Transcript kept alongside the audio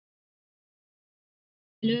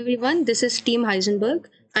Hello everyone, this is Team Heisenberg,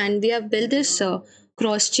 and we have built this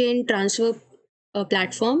cross-chain transfer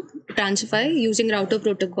platform, Transify, using router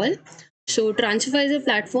protocol. So Transify is a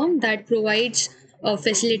platform that provides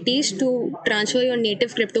facilities to transfer your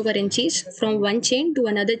native cryptocurrencies from one chain to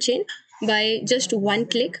another chain by just one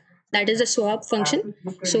click. That is the swap function.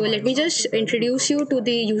 So let me just introduce you to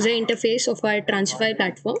the user interface of our Transify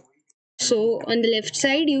platform. So on the left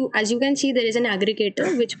side, as you can see, there is an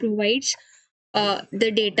aggregator which provides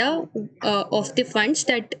the data of the funds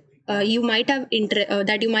that that you might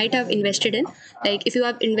have invested in. Like if you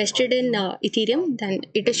have invested in Ethereum, then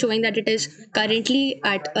it is showing that it is currently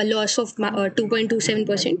at a loss of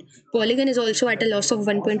 2.27%. Polygon is also at a loss of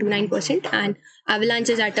 1.29%, and Avalanche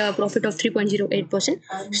is at a profit of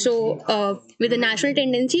 3.08%. So with a natural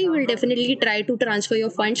tendency, you will definitely try to transfer your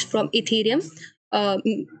funds from Ethereum.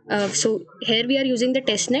 So here we are using the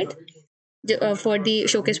testnet for the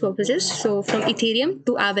showcase purposes. So from Ethereum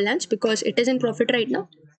to Avalanche, because it is in profit right now.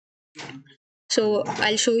 So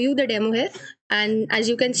I'll show you the demo here. And as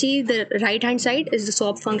you can see, the right hand side is the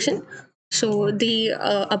swap function. So the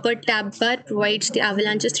upper tab bar provides the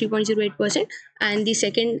Avalanche's 3.08%, and the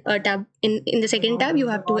second tab in the second tab you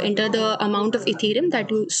have to enter the amount of Ethereum that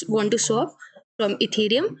you want to swap from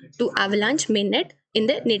Ethereum to Avalanche mainnet in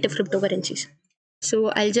the native cryptocurrencies. So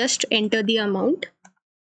I'll just enter the amount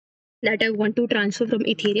that I want to transfer from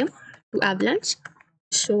Ethereum to Avalanche.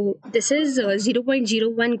 So this is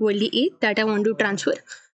 0.01 Goldie ETH that I want to transfer.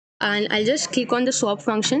 And I'll just click on the swap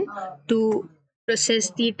function to process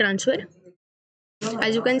the transfer.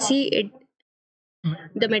 As you can see,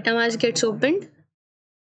 the MetaMask gets opened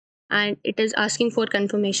and it is asking for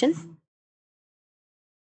confirmation.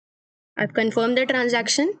 I've confirmed the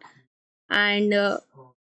transaction, and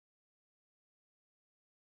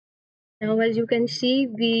now as you can see,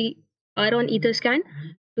 we are on Etherscan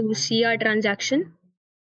to see our transaction.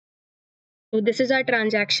 So this is our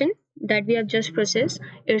transaction that we have just processed.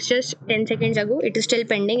 It's just 10 seconds ago. It is still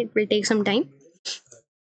pending. It will take some time.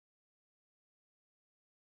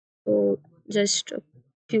 So just a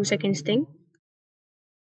few seconds thing.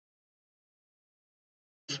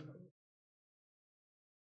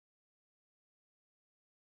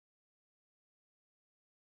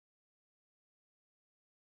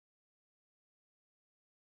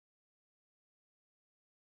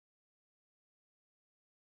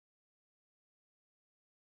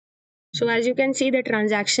 So as you can see the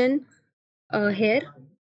transaction here.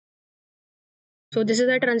 So this is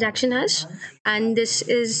the transaction hash, and this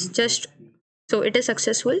is just, so it is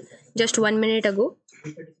successful just 1 minute ago,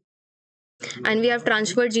 and we have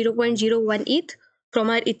transferred 0.01 ETH from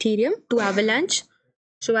our Ethereum to Avalanche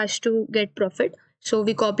so as to get profit. So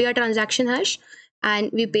we copy our transaction hash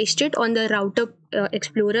and we paste it on the router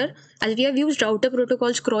explorer, as we have used router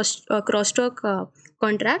protocols crosstalk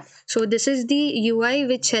contract. So this is the UI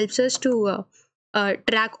which helps us to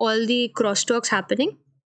track all the crosstalks happening.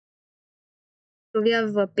 So we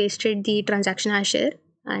have pasted the transaction hash here,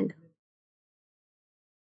 and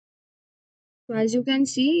so as you can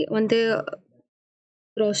see on the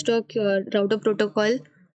crosstalk router protocol,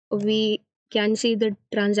 we can see the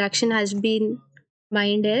transaction has been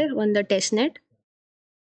mined here on the testnet,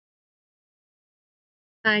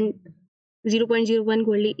 and 0.01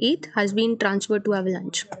 Goldie ETH has been transferred to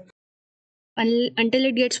Avalanche. Until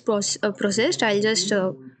it gets processed, I'll just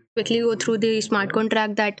quickly go through the smart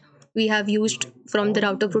contract that we have used from the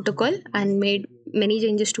router protocol and made many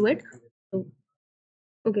changes to it. So,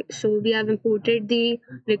 okay, so we have imported the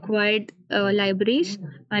required libraries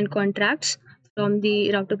and contracts from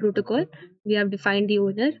the router protocol. We have defined the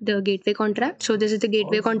owner, the gateway contract. So this is the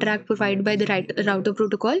gateway contract provided by the router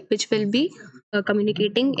protocol, which will be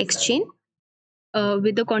communicating exchange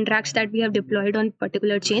with the contracts that we have deployed on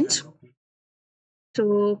particular chains.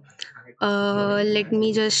 So let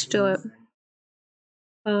me just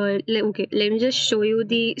let me just show you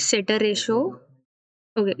the setter ratio.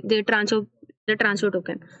 Okay, the transfer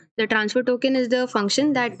token. The transfer token is the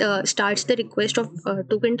function that starts the request of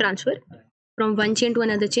token transfer from one chain to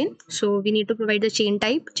another chain. So we need to provide the chain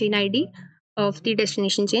type, chain ID of the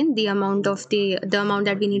destination chain, the amount of the amount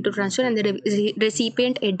that we need to transfer, and the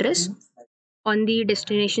recipient address on the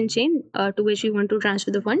destination chain to which we want to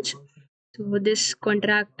transfer the funds. So this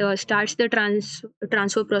contract starts the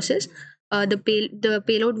transfer process. The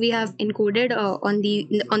payload we have encoded on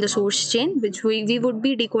the source chain, which we would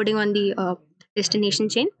be decoding on the destination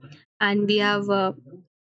chain, and we have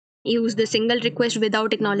used the single request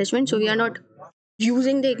without acknowledgement. So we are not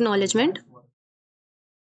using the acknowledgement.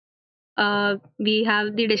 We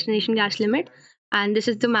have the destination gas limit, and this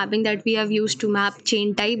is the mapping that we have used to map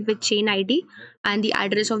chain type with chain ID and the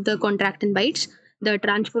address of the contract in bytes. The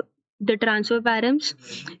transfer params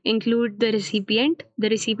include the recipient. The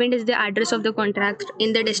recipient is the address of the contract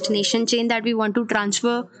in the destination chain that we want to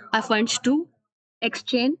transfer our funds to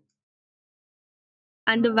exchange,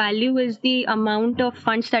 and the value is the amount of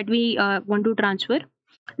funds that we want to transfer.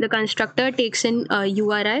 The constructor takes in a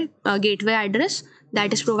URI, a gateway address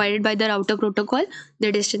that is provided by the router protocol,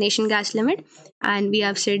 the destination gas limit, and we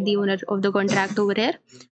have set the owner of the contract over here.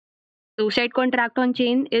 So set contract on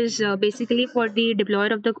chain is basically for the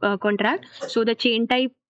deployer of the contract. So the chain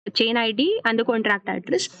type, chain ID, and the contract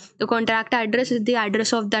address. The contract address is the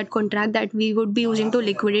address of that contract that we would be using to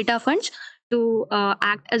liquidate our funds, to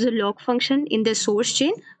act as a lock function in the source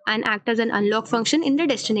chain and act as an unlock function in the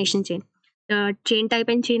destination chain. The chain type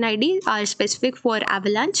and chain ID are specific for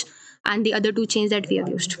Avalanche and the other two chains that we have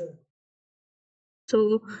used.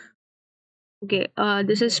 So, okay,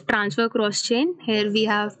 this is transfer cross chain. Here we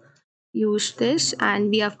have used this and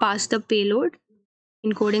we have passed the payload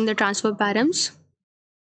encoding the transfer params.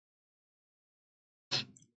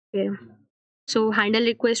 Okay. So handle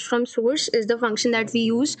request from source is the function that we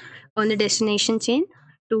use on the destination chain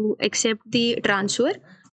to accept the transfer.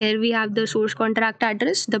 Here we have the source contract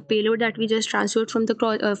address, the payload that we just transferred from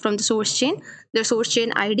the source chain, the source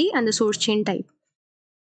chain ID, and the source chain type.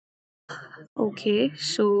 Okay,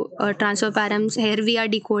 so transfer params. Here we are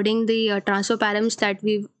decoding the transfer params that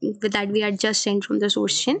we had just sent from the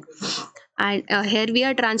source chain, and here we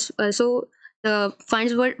are so the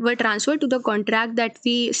funds were transferred to the contract that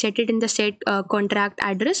we set it in the set contract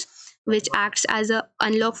address, which acts as a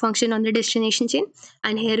unlock function on the destination chain.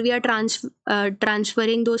 And here we are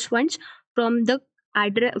transferring those funds from the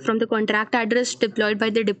contract address deployed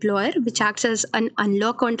by the deployer, which acts as an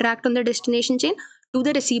unlock contract on the destination chain, to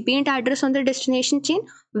the recipient address on the destination chain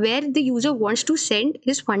where the user wants to send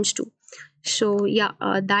his funds to. So yeah,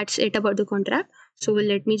 that's it about the contract. So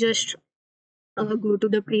let me just go to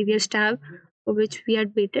the previous tab for which we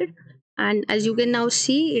had waited, and as you can now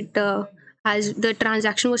see, it has the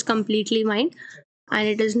transaction was completely mined, and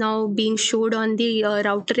it is now being showed on the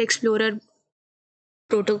router explorer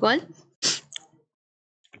protocol.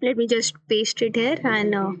 Let me just paste it here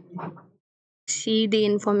and see the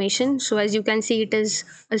information. So as you can see, it is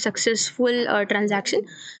a successful transaction,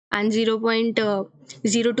 and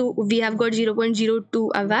 0.02, we have got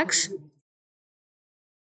 0.02 AVAX,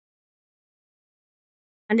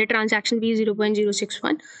 and the transaction fee is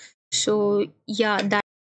 0.061. So yeah, that.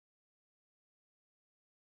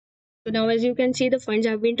 So now as you can see, the funds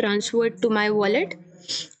have been transferred to my wallet,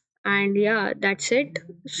 and yeah, that's it.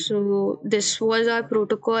 So this was our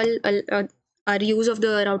protocol, our use of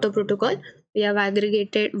the router protocol. We have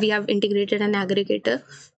integrated an aggregator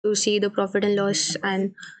to see the profit and loss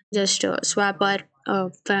and just swap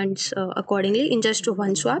our funds accordingly in just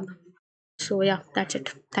one swap. So yeah, that's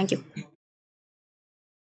it. Thank you.